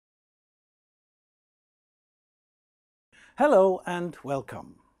Hello and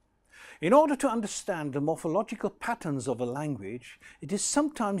welcome. In order to understand the morphological patterns of a language, it is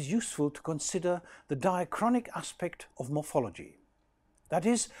sometimes useful to consider the diachronic aspect of morphology. That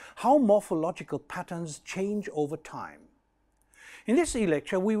is, how morphological patterns change over time. In this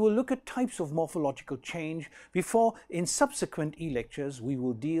e-lecture, we will look at types of morphological change before, in subsequent e-lectures, we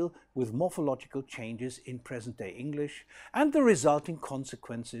will deal with morphological changes in present-day English and the resulting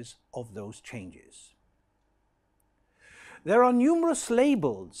consequences of those changes. There are numerous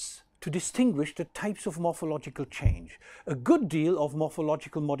labels to distinguish the types of morphological change. A good deal of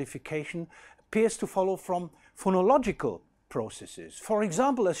morphological modification appears to follow from phonological processes. For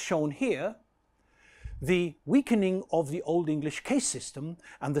example, as shown here, the weakening of the Old English case system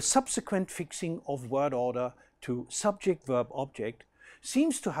and the subsequent fixing of word order to subject-verb-object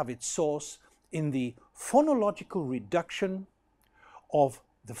seems to have its source in the phonological reduction of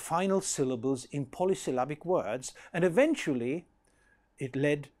the final syllables in polysyllabic words, and eventually it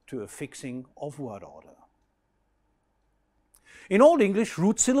led to a fixing of word order. In Old English,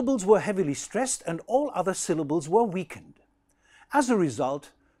 root syllables were heavily stressed and all other syllables were weakened. As a result,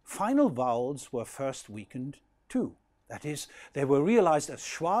 final vowels were first weakened too. That is, they were realized as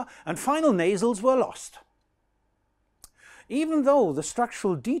schwa and final nasals were lost. Even though the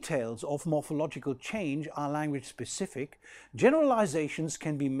structural details of morphological change are language-specific, generalizations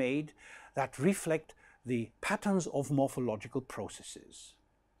can be made that reflect the patterns of morphological processes.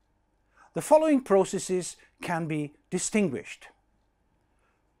 The following processes can be distinguished: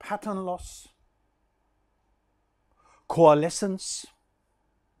 pattern loss, coalescence,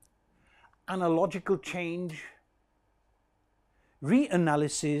 analogical change,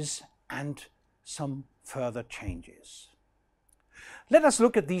 reanalysis, and some further changes. Let us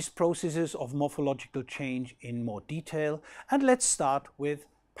look at these processes of morphological change in more detail, and let's start with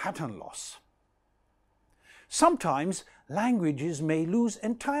pattern loss. Sometimes languages may lose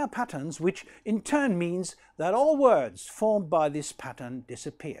entire patterns, which in turn means that all words formed by this pattern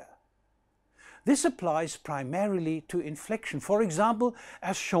disappear. This applies primarily to inflection. For example,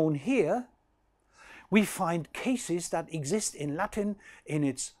 as shown here, we find cases that exist in Latin in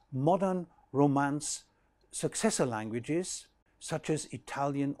its modern Romance successor languages, such as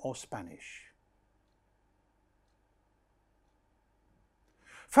Italian or Spanish.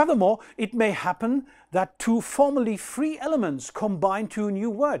 Furthermore, it may happen that two formerly free elements combine to a new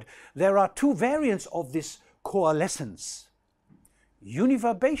word. There are two variants of this coalescence.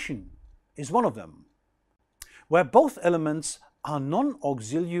 Univerbation is one of them, where both elements are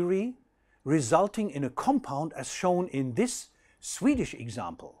non-auxiliary, resulting in a compound as shown in this Swedish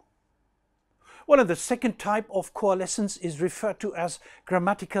example. Well, the second type of coalescence is referred to as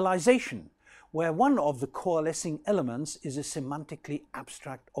grammaticalization, where one of the coalescing elements is a semantically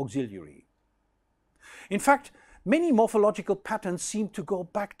abstract auxiliary. In fact, many morphological patterns seem to go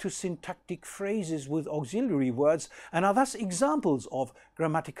back to syntactic phrases with auxiliary words and are thus examples of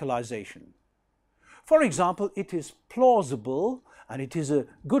grammaticalization. For example, it is plausible, and it is a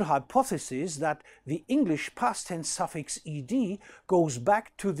good hypothesis, that the English past tense suffix ed goes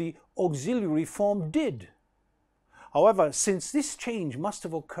back to the auxiliary form did. However, since this change must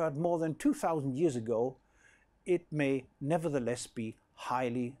have occurred more than 2000 years ago, it may nevertheless be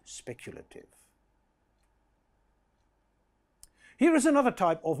highly speculative. Here is another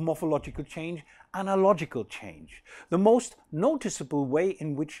type of morphological change, analogical change. The most noticeable way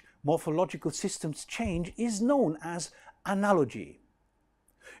in which morphological systems change is known as analogy.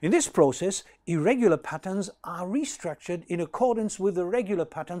 In this process, irregular patterns are restructured in accordance with the regular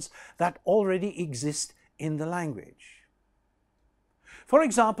patterns that already exist in the language. For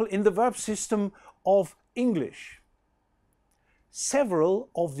example, in the verb system of English, several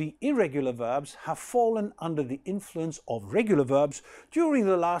of the irregular verbs have fallen under the influence of regular verbs during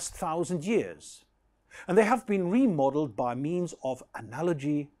the last 1000 years, and they have been remodeled by means of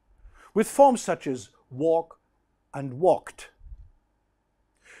analogy with forms such as walk and walked.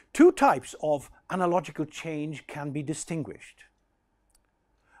 Two types of analogical change can be distinguished.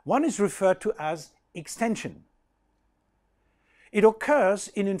 One is referred to as extension. It occurs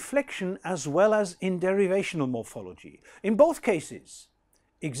in inflection as well as in derivational morphology. In both cases,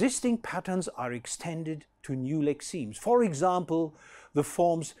 existing patterns are extended to new lexemes. For example, the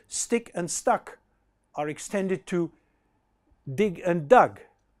forms stick and stuck are extended to dig and dug,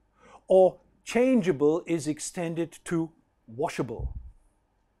 or changeable is extended to washable.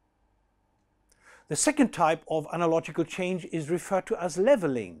 The second type of analogical change is referred to as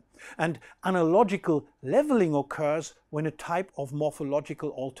leveling, and analogical leveling occurs when a type of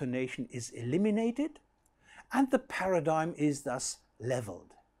morphological alternation is eliminated and the paradigm is thus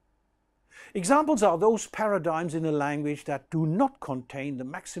leveled. Examples are those paradigms in a language that do not contain the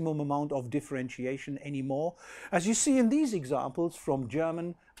maximum amount of differentiation anymore, as you see in these examples from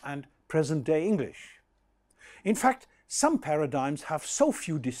German and present-day English. In fact, some paradigms have so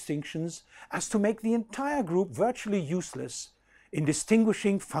few distinctions as to make the entire group virtually useless in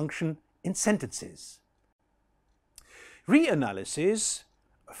distinguishing function in sentences. Reanalysis,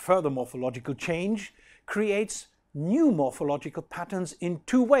 a further morphological change, creates new morphological patterns in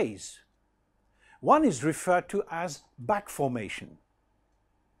two ways. One is referred to as back formation.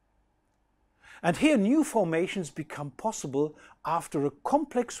 And here new formations become possible after a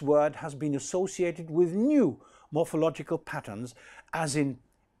complex word has been associated with new morphological patterns, as in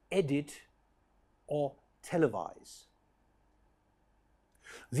edit or televise.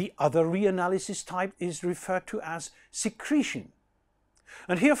 The other reanalysis type is referred to as secretion.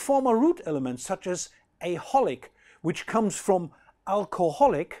 And here former root elements such as aholic, which comes from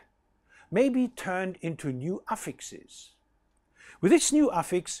alcoholic, may be turned into new affixes. With this new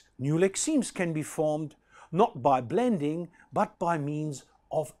affix, new lexemes can be formed not by blending but by means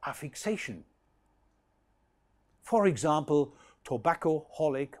of affixation. For example,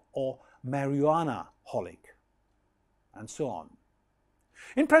 tobacco-holic or marijuana-holic, and so on.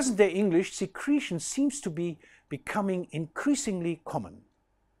 In present-day English, secretion seems to be becoming increasingly common.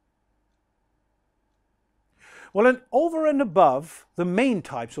 Well, and over and above the main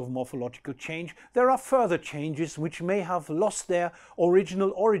types of morphological change, there are further changes which may have lost their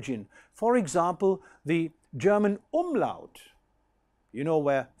original origin. For example, the German umlaut, you know,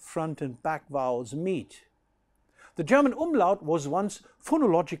 where front and back vowels meet. The German umlaut was once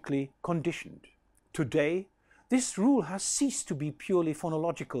phonologically conditioned. Today, this rule has ceased to be purely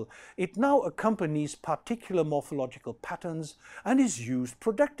phonological. It now accompanies particular morphological patterns and is used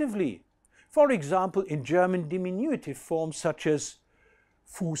productively. For example, in German diminutive forms such as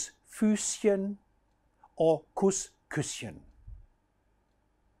Fuß, Füßchen or Kuss, Küsschen.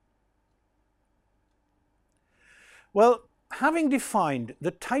 Well, having defined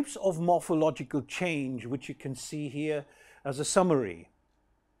the types of morphological change, which you can see here as a summary,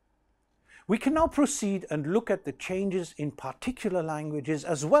 we can now proceed and look at the changes in particular languages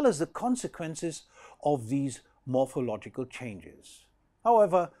as well as the consequences of these morphological changes.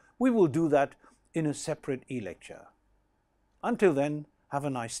 However, we will do that in a separate e-lecture. Until then, have a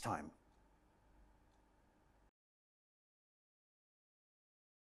nice time.